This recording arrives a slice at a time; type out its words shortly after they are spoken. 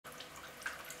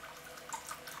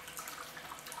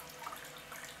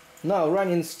Now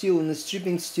running steel in the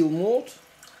stripping steel mode,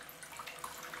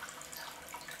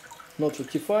 not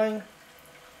rectifying,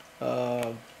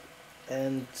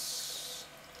 and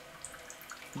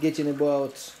getting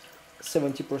about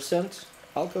 70%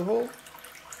 alcohol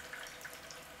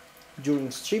during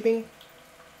stripping.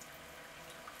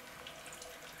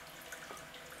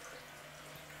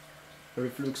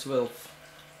 Reflux valve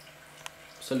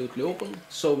absolutely open,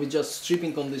 so we're just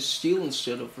stripping on this steel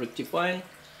instead of rectifying,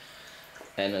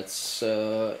 and it's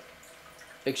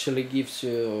actually gives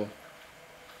you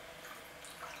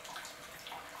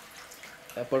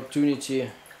opportunity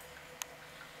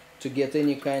to get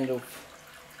any kind of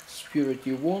spirit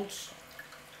you want,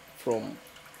 from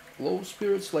low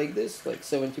spirits like this, like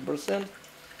 70%,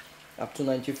 up to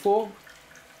 94,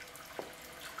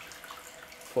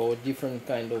 for different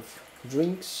kind of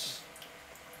drinks,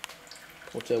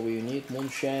 whatever you need,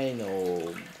 moonshine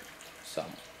or some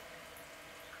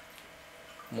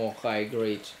more high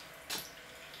grade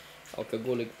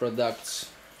alcoholic products.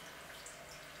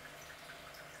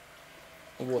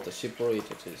 Water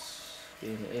separated is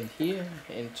in here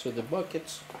into the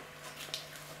bucket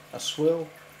as well.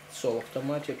 It's all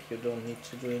automatic, you don't need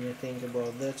to do anything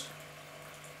about that.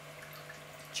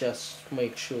 Just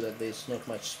make sure that there's not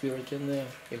much spirit in there.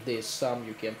 If there's some,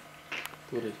 you can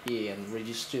put it here and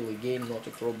redistill again, not a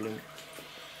problem.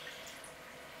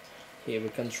 Here we're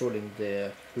controlling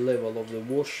the level of the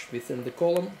wash within the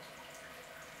column.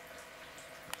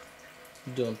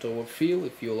 Don't overfill.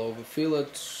 If you'll overfill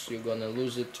it, you're gonna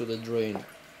lose it to the drain.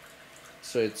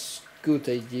 So it's good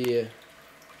idea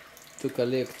to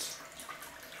collect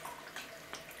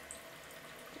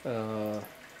the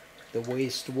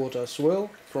wastewater as well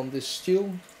from this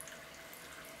steel.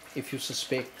 If you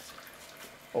suspect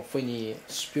of any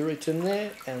spirit in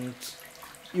there, and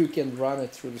you can run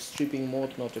it through the stripping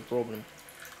mode, not a problem.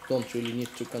 Don't really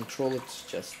need to control it,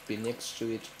 just be next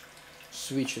to it,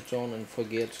 switch it on and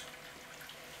forget,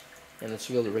 and it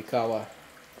will recover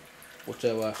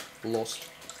whatever lost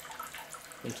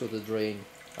into the drain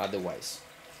otherwise.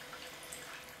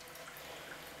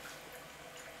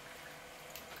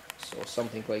 So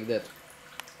something like that.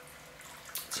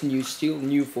 It's new steel,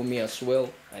 new for me as well.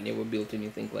 I never built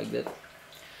anything like that.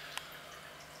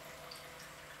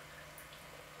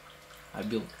 I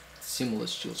built similar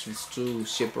steels with two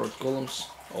separate columns,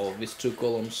 or with two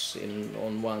columns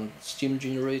on one steam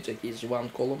generator. Here's one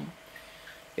column,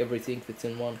 everything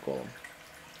within one column.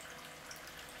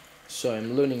 So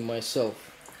I'm learning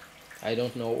myself. I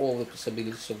don't know all the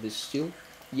possibilities of this steel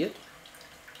yet.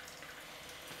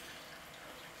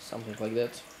 Something like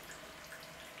that.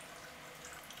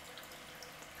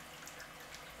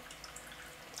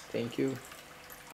 Thank you.